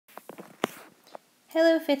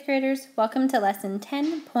Hello, 5th graders. Welcome to Lesson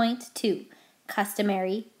 10.2,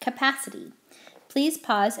 Customary Capacity. Please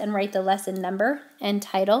pause and write the lesson number and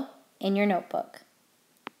title in your notebook.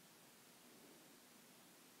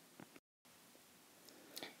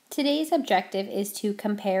 Today's objective is to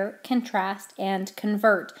compare, contrast, and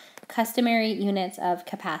convert customary units of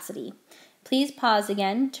capacity. Please pause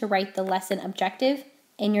again to write the lesson objective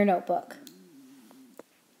in your notebook.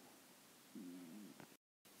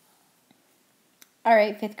 All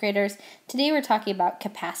right, 5th graders, today we're talking about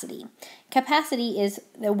capacity. Capacity is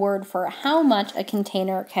the word for how much a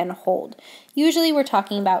container can hold. Usually we're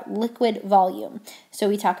talking about liquid volume. So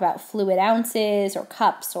we talk about fluid ounces or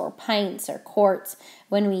cups or pints or quarts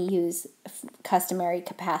when we use customary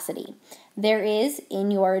capacity. There is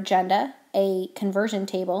in your agenda a conversion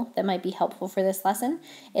table that might be helpful for this lesson.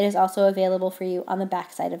 It is also available for you on the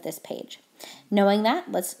back side of this page. Knowing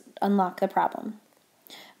that, let's unlock the problem.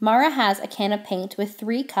 Mara has a can of paint with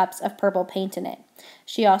 3 cups of purple paint in it.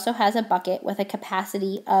 She also has a bucket with a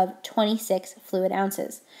capacity of 26 fluid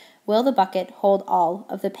ounces. Will the bucket hold all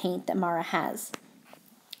of the paint that Mara has?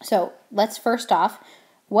 So let's first off,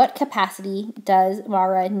 what capacity does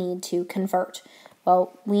Mara need to convert?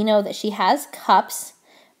 Well, we know that she has cups,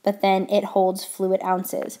 but then it holds fluid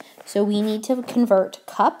ounces. So we need to convert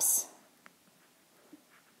cups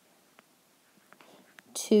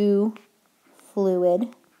to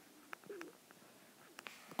fluid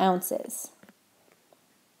ounces.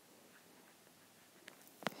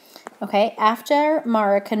 Okay, after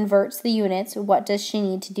Mara converts the units, what does she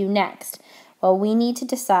need to do next? Well, we need to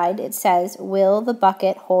decide, it says, will the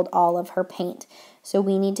bucket hold all of her paint? So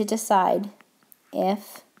we need to decide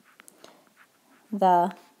if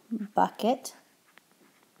the bucket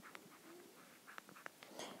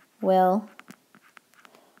will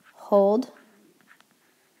hold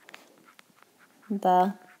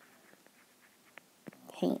the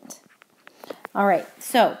paint. All right,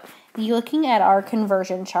 so looking at our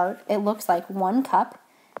conversion chart, it looks like 1 cup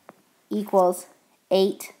equals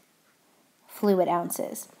 8 fluid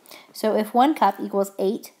ounces. So if 1 cup equals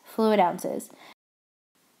 8 fluid ounces,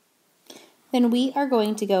 then we are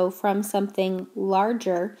going to go from something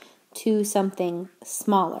larger to something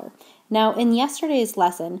smaller. Now, in yesterday's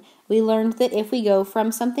lesson, we learned that if we go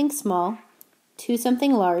from something small to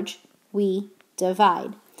something large, we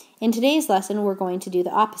divide. In today's lesson, we're going to do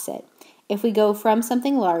the opposite. If we go from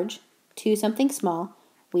something large to something small,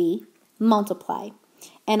 we multiply.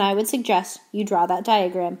 And I would suggest you draw that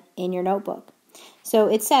diagram in your notebook. So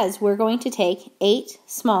it says we're going to take 8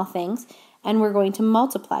 small things and we're going to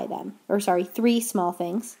multiply them. 3 small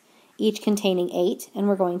things, each containing 8, and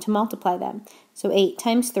we're going to multiply them. So 8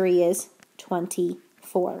 times 3 is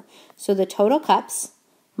 24. So the total cups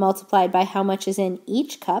multiplied by how much is in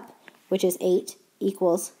each cup, which is 8,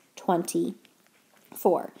 equals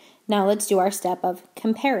 24. Now let's do our step of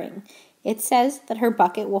comparing. It says that her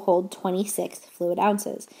bucket will hold 26 fluid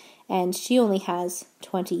ounces, and she only has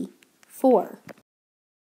 24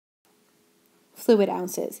 fluid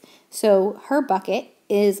ounces. So her bucket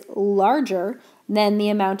is larger than the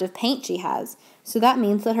amount of paint she has. So that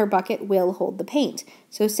means that her bucket will hold the paint.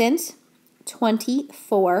 So since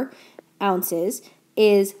 24 ounces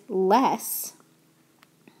is less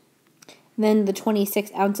than the 26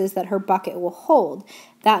 ounces that her bucket will hold,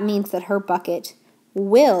 that means that her bucket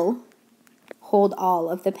will hold all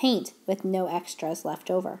of the paint with no extras left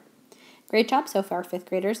over. Great job so far, 5th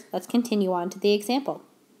graders. Let's continue on to the example.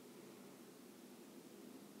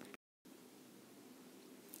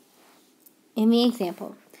 In the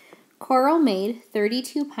example, Coral made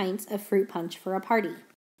 32 pints of fruit punch for a party.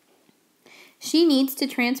 She needs to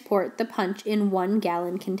transport the punch in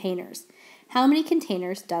 1-gallon containers. How many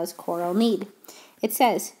containers does Coral need? It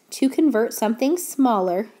says to convert something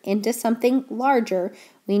smaller into something larger,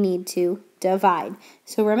 we need to divide.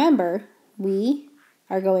 So remember, we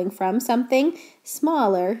are going from something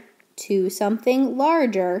smaller to something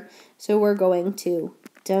larger, so we're going to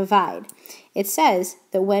divide. It says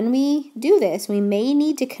that when we do this, we may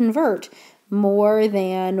need to convert more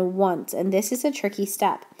than once, and this is a tricky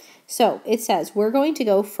step. So it says we're going to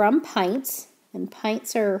go from pints, and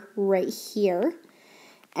pints are right here,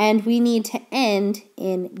 and we need to end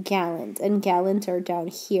in gallons, and gallons are down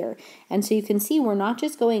here. And so you can see we're not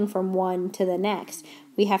just going from one to the next.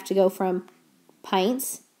 We have to go from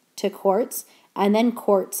pints to quarts, and then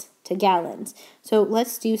quarts to gallons. So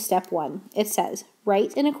let's do step 1. It says,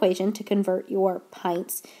 write an equation to convert your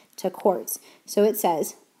pints to quarts. So it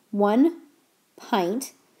says 1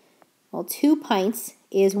 pint, 2 pints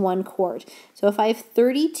is 1 quart. So if I have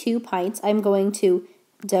 32 pints, I'm going to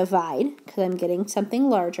divide, because I'm getting something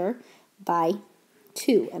larger, by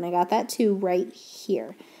 2, and I got that 2 right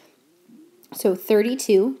here. So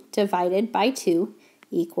 32 divided by 2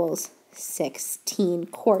 equals 16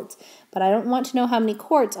 quarts. But I don't want to know how many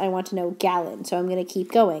quarts, I want to know gallons, so I'm going to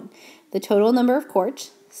keep going. The total number of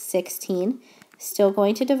quarts, 16, still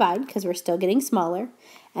going to divide because we're still getting smaller.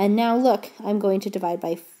 And now look, I'm going to divide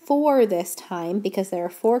by 4 this time because there are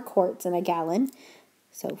 4 quarts in a gallon.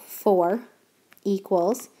 So 4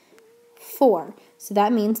 equals 4. So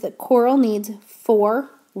that means that Coral needs 4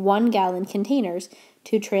 1-gallon containers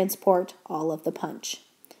to transport all of the punch.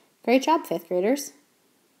 Great job, 5th graders.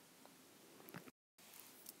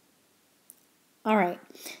 All right,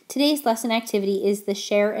 today's lesson activity is the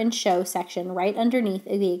share and show section right underneath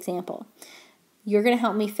the example. You're going to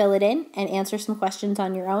help me fill it in and answer some questions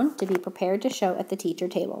on your own to be prepared to show at the teacher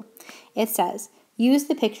table. It says, use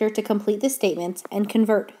the picture to complete the statements and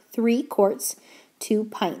convert 3 quarts to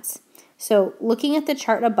pints. So looking at the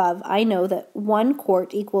chart above, I know that 1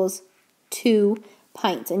 quart equals 2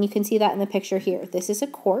 pints, and you can see that in the picture here. This is a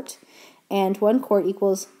quart, and 1 quart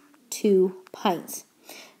equals 2 pints.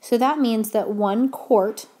 So that means that 1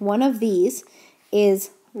 quart, one of these, is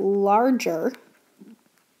larger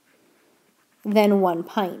than 1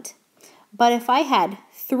 pint. But if I had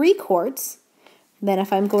 3 quarts, then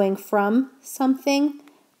if I'm going from something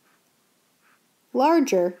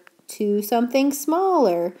larger to something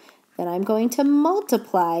smaller, then I'm going to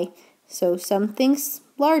multiply. So something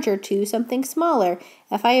larger to something smaller.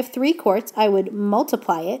 If I have 3 quarts, I would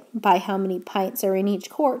multiply it by how many pints are in each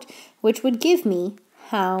quart, which would give me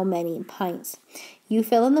how many pints. You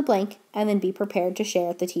fill in the blank and then be prepared to share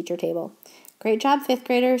at the teacher table. Great job, 5th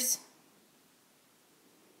graders.